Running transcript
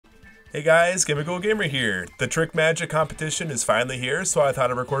Hey guys, Gimmickle Gamer here. The Trick Magic competition is finally here, so I thought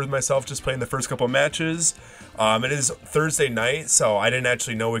I'd record myself just playing the first couple matches. It is Thursday night, so I didn't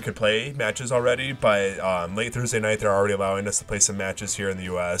actually know we could play matches already, but late Thursday night they're already allowing us to play some matches here in the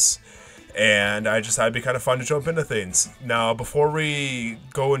US. And I just thought it'd be kind of fun to jump into things. Now, before we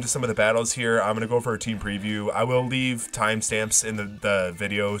go into some of the battles here, I'm going to go for a team preview. I will leave timestamps in the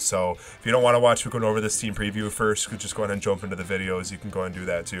video, so if you don't want to watch me going over this team preview first, you could just go ahead and jump into the videos. You can go and do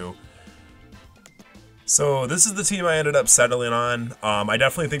that too. So this is the team I ended up settling on. I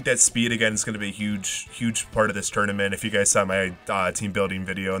definitely think that speed again is going to be a huge part of this tournament. If you guys saw my team building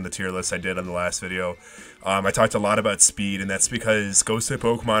video and the tier list I did on the last video, I talked a lot about speed, and that's because Ghost type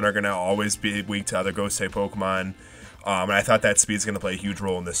Pokemon are going to always be weak to other Ghost type Pokemon. And I thought that speed is going to play a huge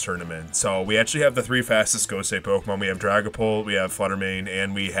role in this tournament. So we actually have the three fastest Ghost type Pokemon. We have Dragapult, we have Fluttermane,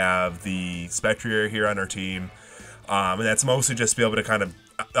 and we have the Spectrier here on our team. And that's mostly just to be able to kind of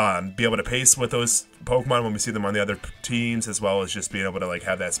be able to pace with those Pokemon when we see them on the other teams, as well as just being able to like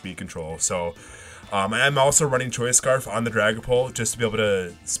have that speed control. So I'm also running Choice Scarf on the Dragapult just to be able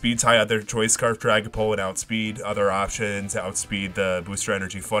to speed tie other Choice Scarf Dragapult and outspeed other options, outspeed the Booster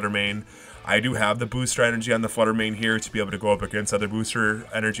Energy Fluttermane. I do have the Booster Energy on the Fluttermane here to be able to go up against other Booster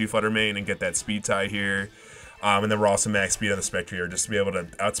Energy Fluttermane and get that speed tie here. And then we're also max speed on the Spectrier just to be able to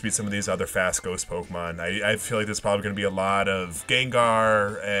outspeed some of these other fast Ghost Pokemon. I feel like there's probably going to be a lot of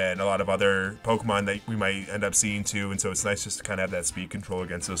Gengar and a lot of other Pokemon that we might end up seeing too, and so it's nice just to kind of have that speed control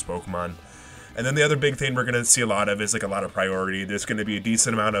against those Pokemon. And then the other big thing we're going to see a lot of is like a lot of priority. There's going to be a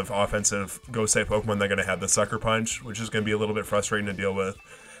decent amount of offensive Ghost type Pokemon that are going to have the Sucker Punch, which is going to be a little bit frustrating to deal with.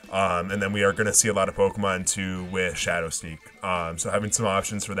 And then we are going to see a lot of Pokemon too with Shadow Sneak. So having some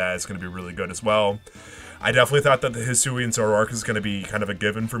options for that is going to be really good as well. I definitely thought that the Hisuian Zoroark is going to be kind of a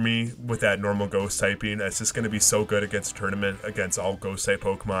given for me with that normal Ghost typing. It's just going to be so good against a tournament against all Ghost type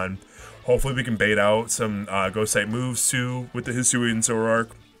Pokemon. Hopefully we can bait out some Ghost type moves too with the Hisuian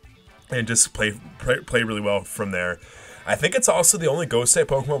Zoroark and just play really well from there. I think it's also the only Ghost type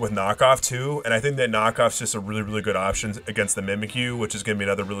Pokemon with Knockoff too, and I think that Knockoff's just a really good option against the Mimikyu, which is going to be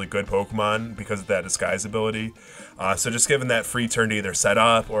another really good Pokemon because of that disguise ability. So just given that free turn to either set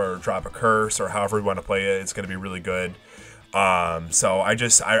up or drop a curse or however we want to play it, it's going to be really good. So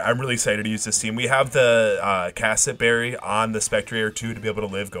I'm really excited to use this team. We have the Casset Berry on the Spectrier too to be able to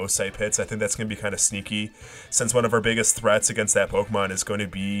live Ghost type hits. I think that's going to be kind of sneaky since one of our biggest threats against that Pokemon is going to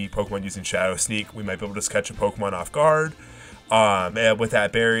be Pokemon using Shadow Sneak. We might be able to just catch a Pokemon off guard with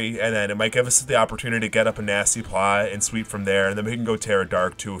that berry, and then it might give us the opportunity to get up a nasty plot and sweep from there, and then we can go Terra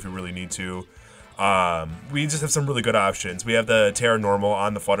Dark too if we really need to. We just have some really good options. We have the Terra Normal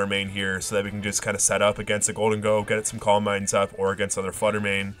on the Fluttermane here so that we can just kind of set up against a Golden Go, get some Calm Minds up, or against other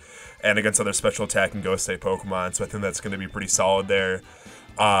Fluttermane, and against other special attacking Ghost type Pokemon, so I think that's going to be pretty solid there.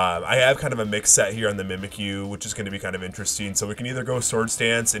 I have kind of a mix set here on the Mimikyu, which is going to be kind of interesting. So we can either go Swords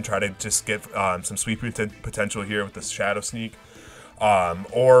Dance and try to just get some sweeping potential here with the Shadow Sneak,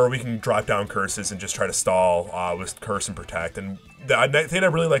 or we can drop down curses and just try to stall with Curse and Protect. And the thing I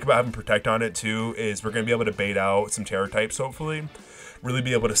really like about having Protect on it too is we're going to be able to bait out some Terror types, hopefully. Really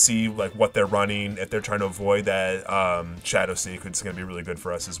be able to see like what they're running if they're trying to avoid that Shadow Sneak. It's going to be really good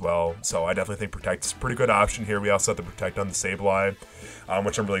for us as well. So I definitely think Protect is a pretty good option here. We also have the Protect on the Sableye,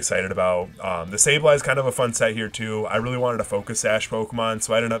 which I'm really excited about. The Sableye is kind of a fun set here too. I really wanted a Focus Sash Pokemon,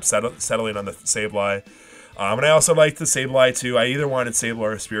 so I ended up settling on the Sableye. And I also like the Sableye too. I either wanted Sableye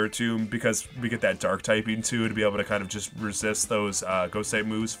or Spiritomb because we get that Dark typing too to be able to kind of just resist those Ghost type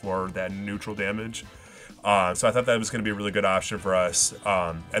moves for that neutral damage. So I thought that was going to be a really good option for us.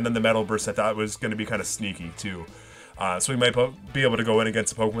 And then the Metal Burst I thought was going to be kind of sneaky too. So we might be able to go in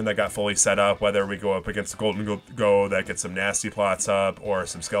against a Pokemon that got fully set up, whether we go up against the Golden Go that gets some nasty plots up, or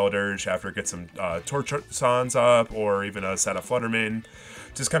some Skeledirge after it gets some Torchons up, or even a set of Fluttermane.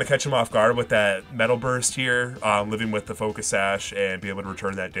 Just kind of catch them off guard with that Metal Burst here, living with the Focus Sash, and be able to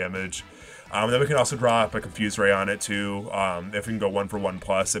return that damage. And then we can also drop a Confuse Ray on it too. If we can go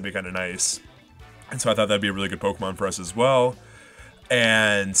 1-for-1+, it'd be kind of nice. And so I thought that'd be a really good Pokemon for us as well.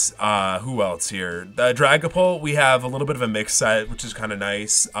 And who else here? The Dragapult, we have a little bit of a mix set, which is kind of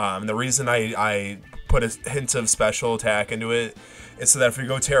nice. The reason I put a hint of special attack into it is so that if we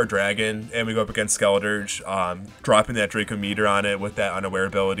go Terra Dragon and we go up against Skeledirge, dropping that Draco Meter on it with that Unaware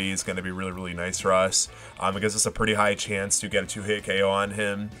ability is going to be really nice for us. It gives us a pretty high chance to get a 2-hit KO on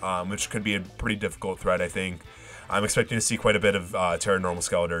him, which could be a pretty difficult threat, I think. I'm expecting to see quite a bit of Terra Normal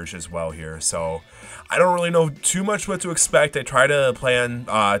Skeledirge as well here, so I don't really know too much what to expect. I try to plan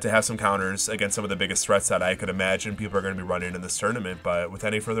to have some counters against some of the biggest threats that I could imagine people are going to be running in this tournament, but with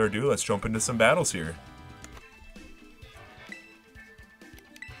any further ado, let's jump into some battles here.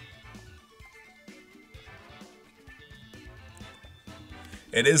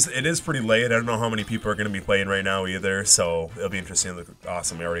 It is pretty late. I don't know how many people are going to be playing right now either, so it'll be interesting. Look,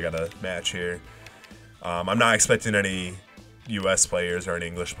 awesome, we already got a match here. I'm not expecting any U.S. players or any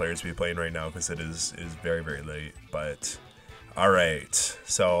English players to be playing right now because it is very, very late. But alright,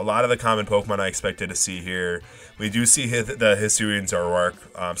 so a lot of the common Pokemon I expected to see here. We do see the Hisuian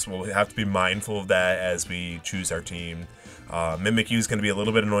Zoroark, so we'll have to be mindful of that as we choose our team. Mimikyu is going to be a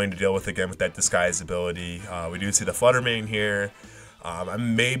little bit annoying to deal with again with that disguise ability. We do see the Fluttermane here.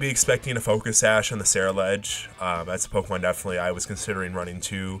 I'm maybe expecting a Focus Sash on the Ceruledge. That's a Pokemon definitely I was considering running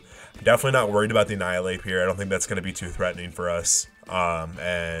too. I'm definitely not worried about the Annihilate here. I don't think that's going to be too threatening for us.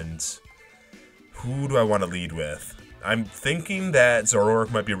 And who do I want to lead with? I'm thinking that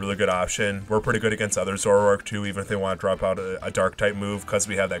Zoroark might be a really good option. We're pretty good against other Zoroark too, even if they want to drop out a Dark type move because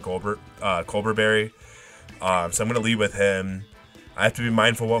we have that Colbur Berry. So I'm going to lead with him. I have to be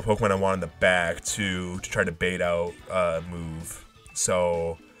mindful what Pokemon I want in the back to try to bait out a move.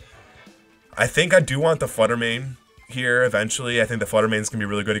 So I think I do want the Fluttermane here eventually. I think the Fluttermane is going to be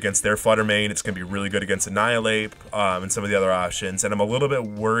really good against their Fluttermane. It's going to be really good against Annihilate and some of the other options. And I'm a little bit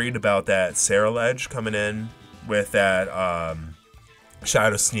worried about that Ceruledge coming in with that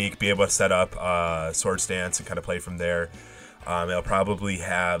Shadow Sneak, be able to set up Swords Dance and kind of play from there. It'll probably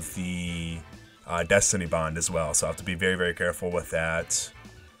have the Destiny Bond as well, so I have to be very, very careful with that.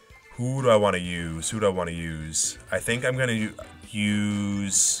 Who do I want to use? I think I'm going to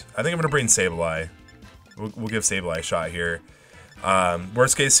use... I think I'm going to bring Sableye. We'll give Sableye a shot here.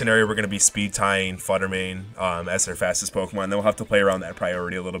 Worst case scenario, we're going to be speed tying Fluttermane as their fastest Pokemon. Then we'll have to play around that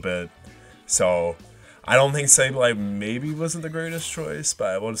priority a little bit. So I don't think Sableye maybe wasn't the greatest choice,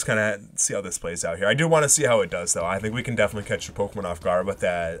 but we'll just kind of see how this plays out here. I do want to see how it does, though. I think we can definitely catch your Pokemon off guard with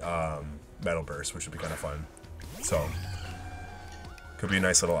that Metal Burst, which would be kind of fun. So could be a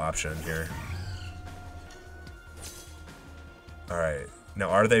nice little option here. Alright, now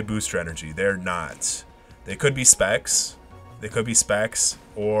are they Booster Energy? They're not. They could be Specs.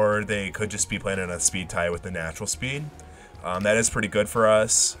 Or they could just be playing in a speed tie with the natural speed. That is pretty good for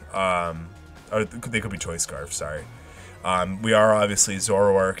us. Or they could be Choice Scarf, sorry. We are obviously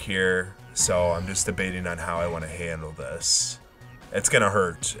Zoroark here, so I'm just debating on how I want to handle this. It's going to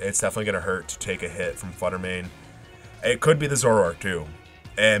hurt. It's definitely going to hurt to take a hit from Fluttermane. It could be the Zoroark too.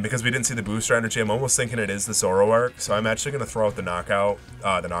 And because we didn't see the Booster Energy, I'm almost thinking it is the Zoroark. So I'm actually going to throw out the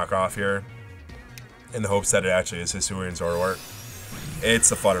knockoff here, in the hopes that it actually is Hisuian Zoroark. It's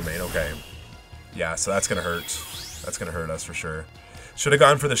the Fluttermane, okay. Yeah, so that's going to hurt. That's going to hurt us for sure. Should have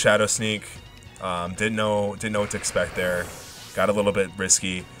gone for the Shadow Sneak. Didn't know what to expect there. Got a little bit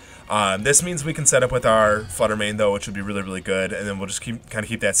risky. This means we can set up with our Fluttermane though, which would be really, really good, and then we'll just kind of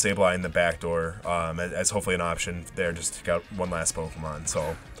keep that Sableye in the back door as hopefully an option there, just to get one last Pokemon.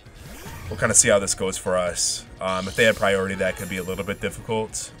 So we'll kind of see how this goes for us. If they had priority, that could be a little bit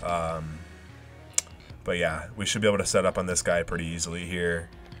difficult. But yeah, we should be able to set up on this guy pretty easily here.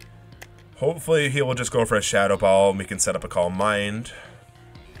 Hopefully he will just go for a Shadow Ball and we can set up a Calm Mind.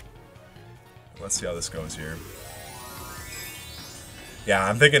 Let's see how this goes here. Yeah,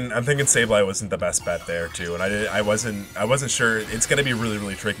 I'm thinking Sableye wasn't the best bet there too, and I wasn't sure. It's gonna be really,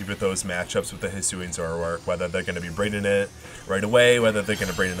 really tricky with those matchups with the Hisuian Zoroark, whether they're gonna be bringing it right away, whether they're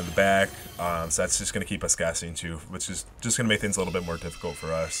gonna bring it in the back. So that's just gonna keep us guessing too, which is just gonna make things a little bit more difficult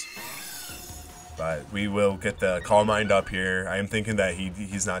for us. But we will get the Calm Mind up here. I am thinking that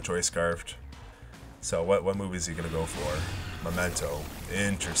he's not Choice Scarfed. So what move is he gonna go for? Memento.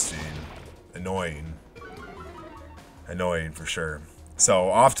 Interesting. Annoying. Annoying for sure. So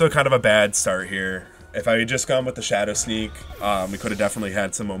off to kind of a bad start here. If I had just gone with the Shadow Sneak, we could have definitely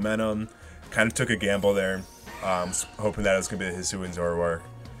had some momentum. Kind of took a gamble there, hoping that it was going to be the Hisuian Zoroark.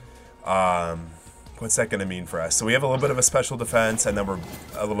 What's that going to mean for us? So we have a little bit of a special defense, and then we're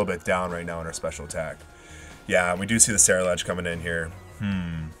a little bit down right now in our special attack. Yeah, we do see the Ceruledge coming in here.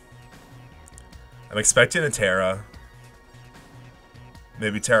 I'm expecting a Terra.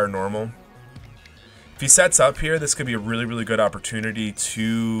 Maybe Terra Normal. If he sets up here, this could be a really, really good opportunity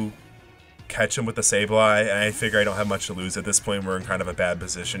to catch him with the Sableye, and I figure I don't have much to lose at this point. We're in kind of a bad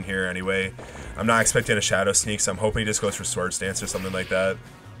position here anyway. I'm not expecting a Shadow Sneak, so I'm hoping he just goes for Swords Dance or something like that.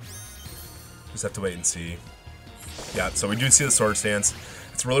 Just have to wait and see. Yeah, so we do see the Swords Dance.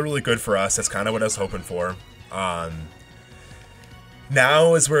 It's really, really good for us. That's kind of what I was hoping for.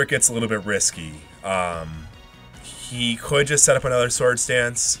 Now is where it gets a little bit risky. He could just set up another Swords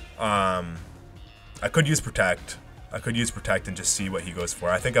Dance. I could use Protect. I could use Protect and just see what he goes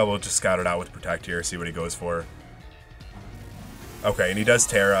for. I think I will just scout it out with Protect here, see what he goes for. Okay, and he does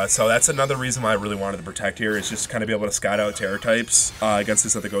Terra, so that's another reason why I really wanted to Protect here, is just kind of be able to scout out Terra types against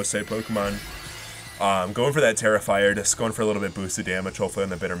this other Ghost type Pokemon. Going for that Terrifier, just going for a little bit boosted damage, hopefully on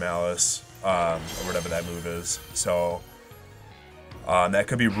the Bitter Malice, or whatever that move is. So that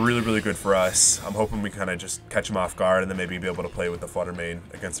could be really, really good for us. I'm hoping we kind of just catch him off guard and then maybe be able to play with the Flutter Mane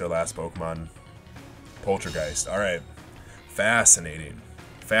against their last Pokemon, Poltergeist. Alright. Fascinating.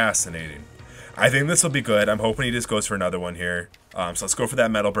 Fascinating. I think this will be good. I'm hoping he just goes for another one here. So let's go for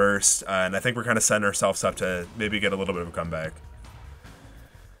that Metal Burst, and I think we're kind of setting ourselves up to maybe get a little bit of a comeback.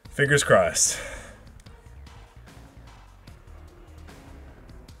 Fingers crossed.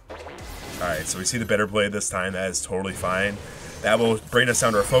 Alright, so we see the Bitter Blade this time. That is totally fine. That will bring us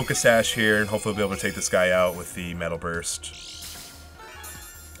down to our Focus Sash here, and hopefully we'll be able to take this guy out with the Metal Burst.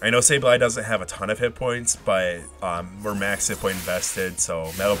 I know Sableye doesn't have a ton of hit points, but we're max hit point invested,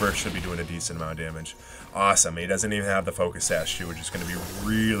 so Metal Burst should be doing a decent amount of damage. Awesome. He doesn't even have the Focus Sash too, which is going to be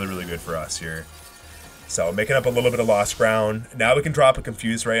really, really good for us here. So making up a little bit of lost ground. Now we can drop a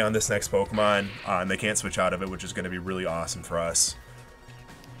Confuse Ray on this next Pokemon, and they can't switch out of it, which is going to be really awesome for us.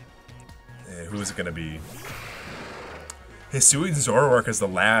 Who is it going to be? Hisuian Zoroark is the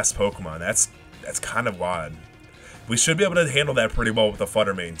last Pokemon. That's kind of odd. We should be able to handle that pretty well with the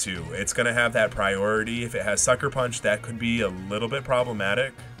Flutter Mane too. It's going to have that priority. If it has Sucker Punch, that could be a little bit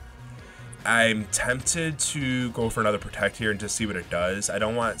problematic. I'm tempted to go for another Protect here and just see what it does. I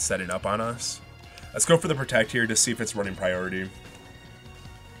don't want it setting up on us. Let's go for the Protect here to see if it's running priority.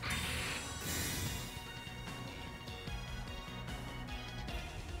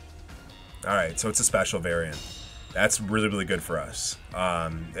 Alright, so it's a special variant. That's really, really good for us.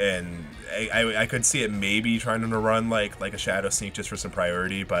 And I could see it maybe trying to run like a Shadow Sneak just for some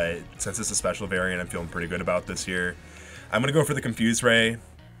priority, but since it's a special variant, I'm feeling pretty good about this here. I'm going to go for the Confuse Ray.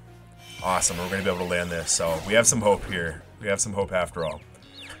 Awesome, we're going to be able to land this. So we have some hope here. We have some hope after all.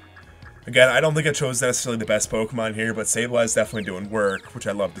 Again, I don't think I chose necessarily the best Pokemon here, but Sableye is definitely doing work, which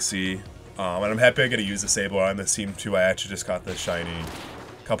I love to see. And I'm happy I get to use the Sableye on this team too. I actually just got this shiny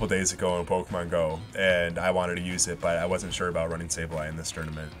couple days ago in Pokemon Go, and I wanted to use it, but I wasn't sure about running Sableye in this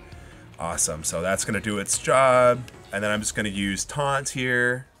tournament. Awesome, so that's going to do its job, and then I'm just going to use Taunt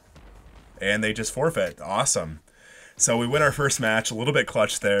here, and they just forfeit. Awesome. So we win our first match, a little bit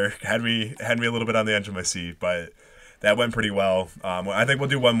clutch there, had me a little bit on the edge of my seat, but that went pretty well. I think we'll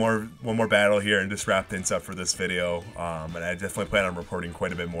do one more battle here and just wrap things up for this video, and I definitely plan on reporting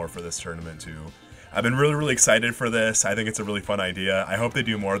quite a bit more for this tournament too. I've been really, really excited for this. I think it's a really fun idea. I hope they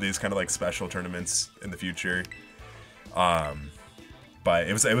do more of these kind of like special tournaments in the future. But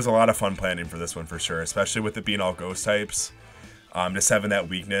it was a lot of fun planning for this one for sure, especially with it being all ghost types. Just having that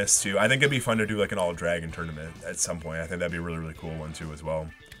weakness too. I think it'd be fun to do like an all dragon tournament at some point. I think that'd be a really, really cool one too as well,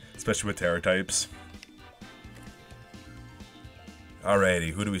 especially with Terra types.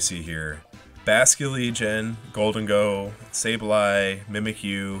 Alrighty, who do we see here? Basculegion, Gholdengo, Sableye,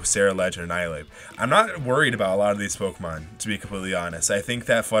 Mimikyu, Ceruledge, and Annihilape. I'm not worried about a lot of these Pokemon, to be completely honest. I think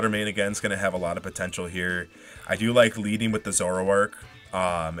that Flutter Mane again is going to have a lot of potential here. I do like leading with the Zoroark.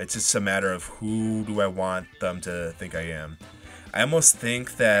 It's just a matter of who do I want them to think I am. I almost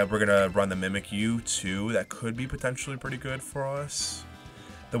think that we're going to run the Mimikyu too. That could be potentially pretty good for us.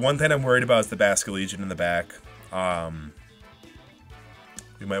 The one thing I'm worried about is the Basculegion in the back.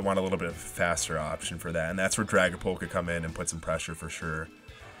 We might want a little bit of a faster option for that, and that's where Dragapult could come in and put some pressure for sure.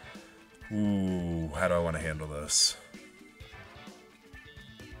 Ooh, how do I want to handle this?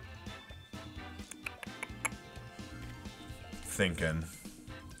 Thinking.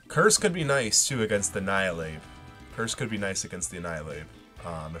 Curse could be nice too against the Annihilape. Curse could be nice against the Annihilape,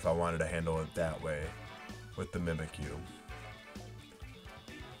 if I wanted to handle it that way with the Mimikyu.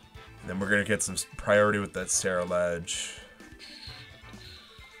 And then we're going to get some priority with that Ceruledge.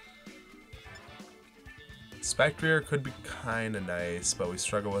 Spectrier could be kind of nice, but we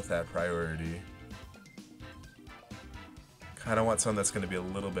struggle with that priority. Kind of want someone that's going to be a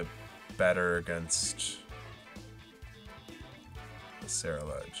little bit better against the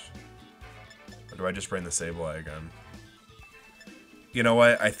Ceruledge. Or do I just bring the Sableye again? You know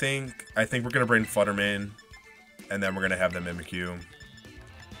what? I think we're going to bring Flutter Mane, and then we're going to have the Mimikyu.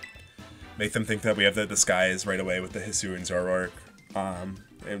 Make them think that we have the disguise right away with the Hisuian Zoroark,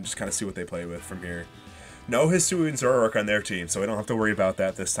 and just kind of see what they play with from here. No Hisuian Zoroark on their team, so we don't have to worry about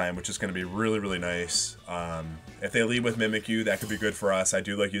that this time, which is going to be really, really nice. If they lead with Mimikyu, that could be good for us. I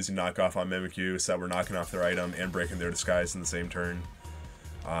do like using knockoff on Mimikyu, so that we're knocking off their item and breaking their disguise in the same turn.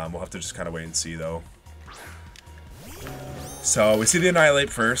 We'll have to just kind of wait and see, though. So, we see the Annihilape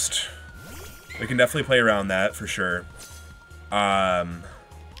first. We can definitely play around that, for sure. I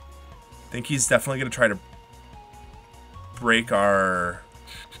think he's definitely going to try to break our...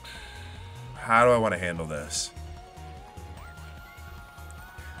 How do I want to handle this?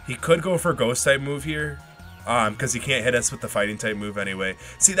 He could go for a ghost type move here, because he can't hit us with the fighting type move anyway.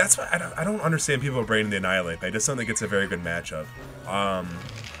 See, that's why I don't understand people bringing the Annihilate. I just don't think it's a very good matchup.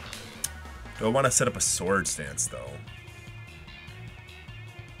 Do I want to set up a sword stance though?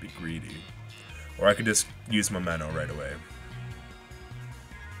 Be greedy, or I could just use Memento right away.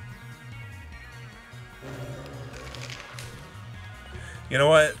 You know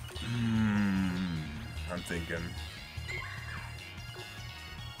what? I'm thinking.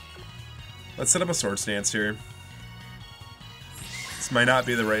 Let's set up a sword stance here. This might not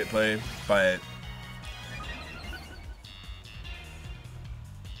be the right play, but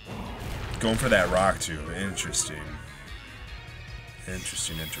going for that rock too. Interesting.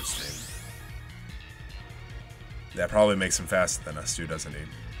 Interesting. That probably makes him faster than us too, doesn't he?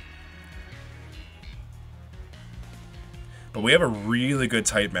 But we have a really good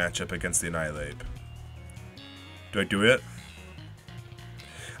type matchup against the Annihilate. Do I do it?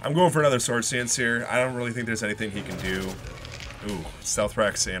 I'm going for another sword stance here. I don't really think there's anything he can do. Ooh, Stealth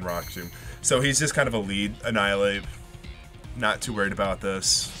Rex and Rock Tomb. So he's just kind of a lead Annihilate. Not too worried about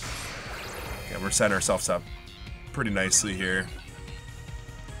this. Yeah, we're setting ourselves up pretty nicely here.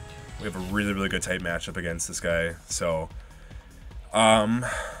 We have a really good type matchup against this guy. So,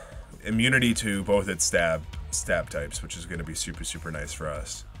 immunity to both its stab types, which is going to be super nice for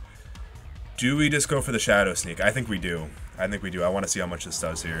us. Do we just go for the Shadow Sneak? I think we do. I want to see how much this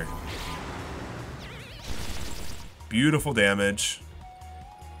does here. Beautiful damage.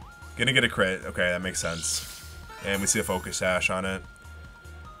 Gonna get a crit. Okay, that makes sense. And we see a Focus Sash on it.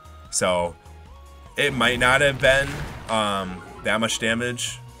 So, it might not have been that much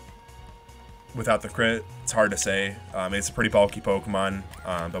damage without the crit. It's hard to say. It's a pretty bulky Pokemon,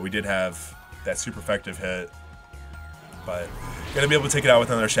 but we did have that super effective hit. But gonna be able to take it out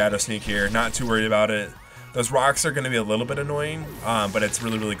with another Shadow Sneak here. Not too worried about it. Those rocks are gonna be a little bit annoying, but it's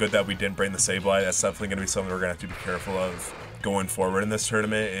really good that we didn't bring the Sableye. That's definitely gonna be something we're gonna have to be careful of going forward in this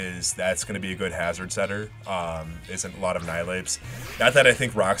tournament. Is that's gonna be a good hazard setter. Isn't a lot of Annihilapes. Not that I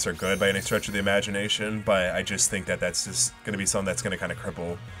think rocks are good by any stretch of the imagination, but I just think that that's just gonna be something that's gonna kind of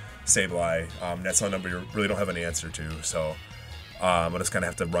cripple Sableye. That's something we really don't have an answer to. So we'll just kind of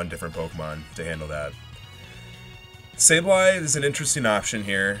have to run different Pokemon to handle that. Sableye is an interesting option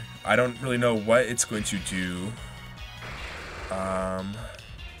here. I don't really know what it's going to do. How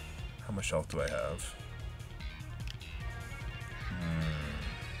much health do I have?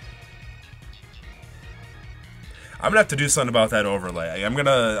 I'm gonna have to do something about that overlay. I'm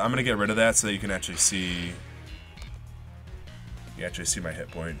gonna get rid of that so that you can actually see. You actually see my hit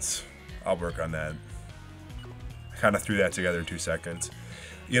points. I'll work on that. I kind of threw that together in 2 seconds.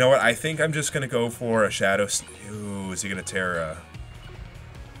 You know what? I think I'm just gonna go for a Shadow. Ooh, is he gonna Terra?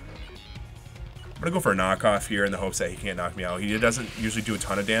 I'm gonna go for a knockoff here in the hopes that he can't knock me out. He doesn't usually do a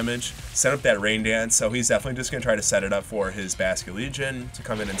ton of damage. Set up that Rain Dance, so he's definitely just gonna try to set it up for his Basculegion to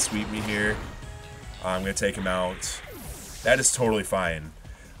come in and sweep me here. I'm gonna take him out. That is totally fine.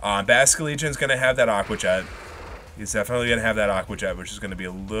 Basculegion's gonna have that Aqua Jet. He's definitely gonna have that Aqua Jet, which is gonna be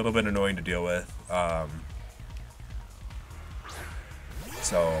a little bit annoying to deal with.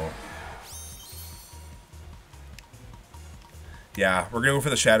 So, yeah, we're going to go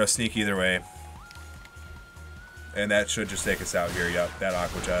for the Shadow Sneak either way. And that should just take us out here. Yep, that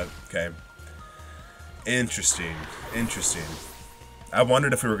Aqua Jet. Okay. Interesting. I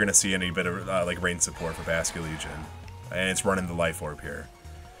wondered if we were going to see any bit of like rain support for Basculegion. And it's running the Life Orb here.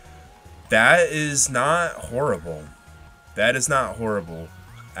 That is not horrible.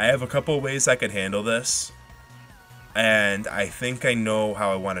 I have a couple of ways I could handle this. And I think I know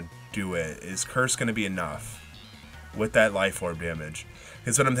how I want to do it. Is Curse going to be enough with that Life Orb damage?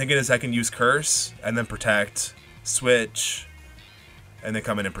 Because what I'm thinking is I can use Curse and then Protect, switch, and then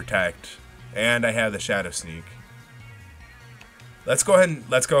come in and Protect. And I have the Shadow Sneak. Let's go ahead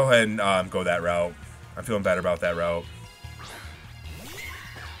and go that route. I'm feeling better about that route.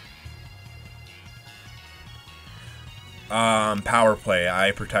 Power Play.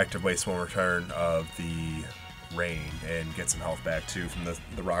 I Protective Waste one return of the Rain and get some health back too from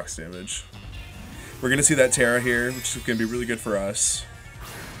the rocks damage. We're gonna see that Terra here, which is gonna be really good for us.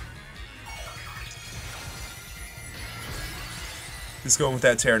 Just going with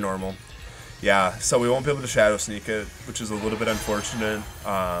that Terra normal. Yeah, so we won't be able to Shadow Sneak it, which is a little bit unfortunate.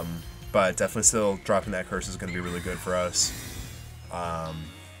 But definitely still dropping that Curse is gonna be really good for us.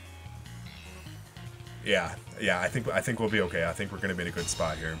 Yeah, I think we'll be okay. I think we're gonna be in a good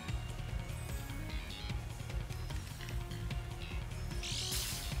spot here.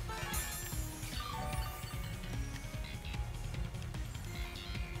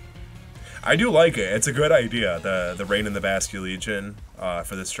 I do like it. It's a good idea. The Rain in the Basculegion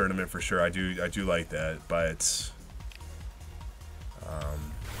for this tournament for sure. I do like that, but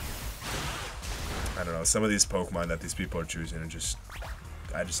I don't know. Some of these Pokemon that these people are choosing are just,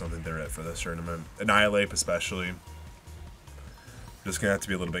 I just don't think they're it for this tournament. Annihilate especially. Just gonna have to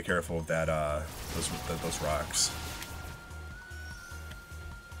be a little bit careful with that those rocks.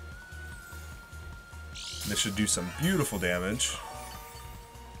 This should do some beautiful damage.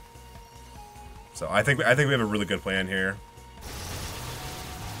 So I think we have a really good plan here.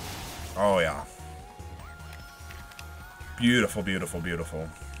 Oh yeah. Beautiful, beautiful, beautiful.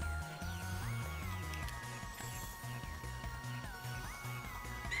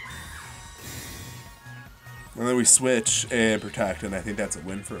 And then we switch and protect, and I think that's a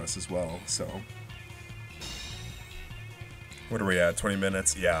win for us as well. So, what are we at? 20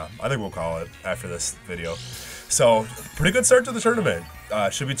 minutes? Yeah, I think we'll call it after this video. So, pretty good start to the tournament.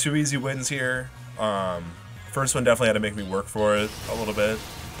 Should be 2 easy wins here. First one definitely had to make me work for it a little bit,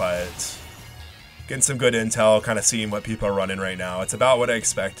 but getting some good intel, kind of seeing what people are running right now. It's about what I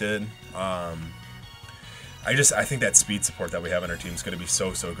expected. I think that speed support that we have on our team is going to be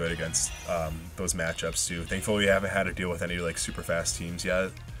so good against those matchups too. Thankfully, we haven't had to deal with any like super fast teams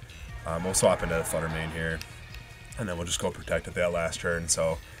yet. We'll swap into the Flutter Mane here, and then we'll just go protect at that last turn.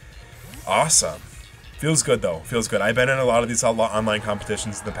 So awesome. Feels good though. Feels good. I've been in a lot of these online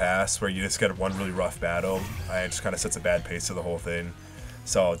competitions in the past where you just get one really rough battle. It just kind of sets a bad pace to the whole thing.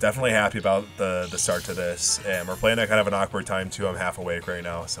 So definitely happy about the start to this, and we're playing at kind of an awkward time too. I'm half awake right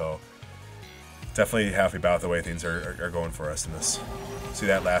now, so. Definitely happy about the way things are going for us in this. See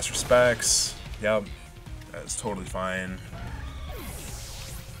that last respects. Yep. That's totally fine.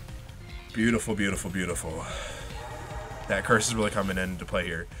 Beautiful, beautiful, beautiful. That curse is really coming into play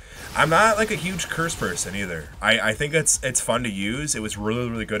here. I'm not like a huge curse person either. I think it's fun to use. It was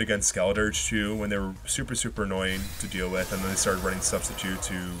really good against Skeledirge too when they were super annoying to deal with, and then they started running Substitute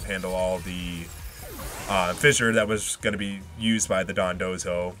to handle all the Fissure that was going to be used by the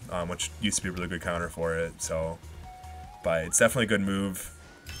Dondozo, which used to be a really good counter for it. So, but it's definitely a good move.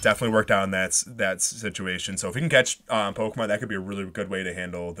 Definitely worked out in that situation. So if we can catch Pokemon, that could be a really good way to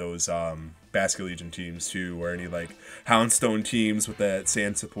handle those Basculegion teams too, or any like Houndstone teams with that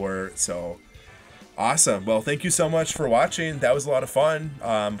sand support. So awesome. Well, thank you so much for watching. That was a lot of fun.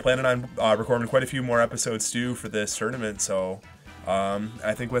 Planning on recording quite a few more episodes too for this tournament. So.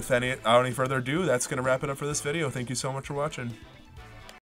 I think without any further ado, that's going to wrap it up for this video. Thank you so much for watching.